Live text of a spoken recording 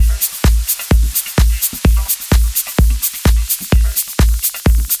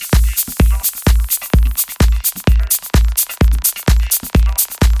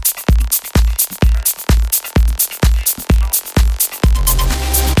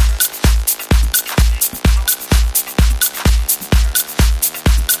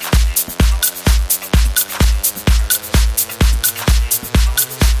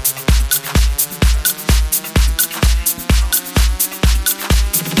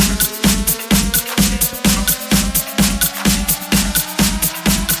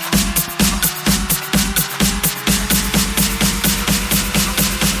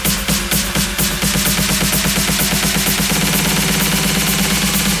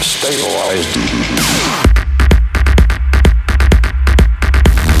stabilized.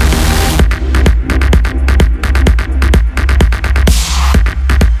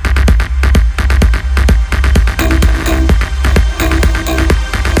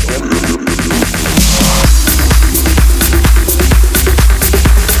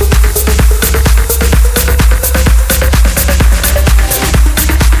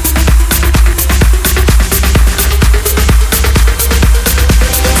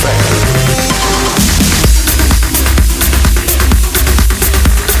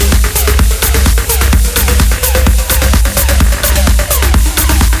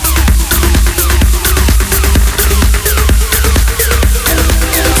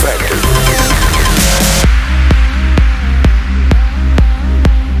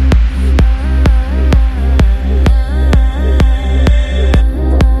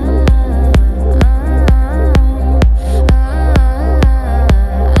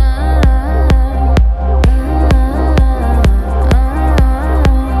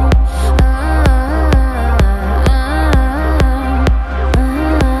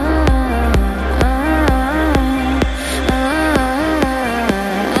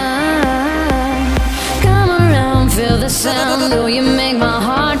 sound. Oh, you make my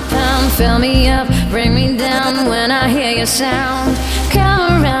heart pound. Fill me up, bring me down when I hear your sound. Come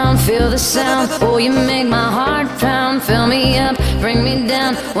around, feel the sound. Oh, you make my heart pound. Fill me up, bring me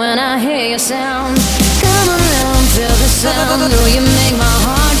down when I hear your sound. Come around, feel the sound. Oh, you make my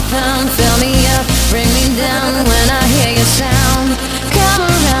heart pound. Fill me up, bring me down when I hear your sound. Come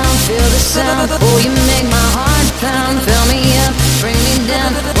around, feel the sound. Oh, you make my heart pound. Fill me up, bring me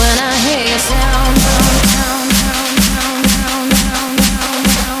down when I hear your sound.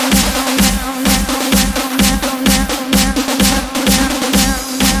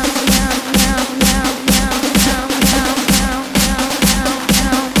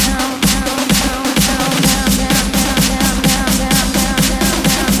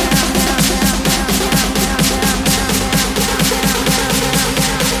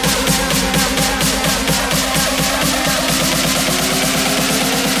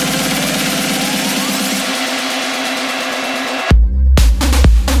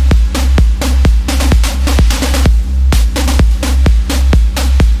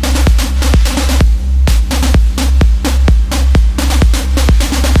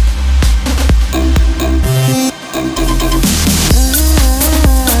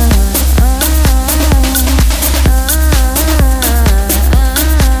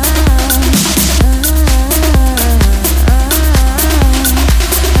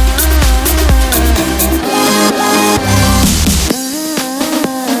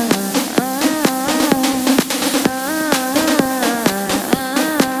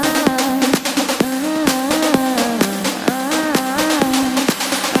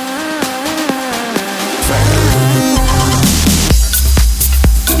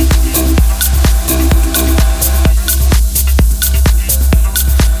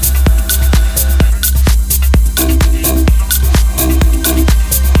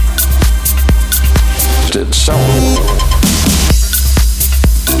 It sounds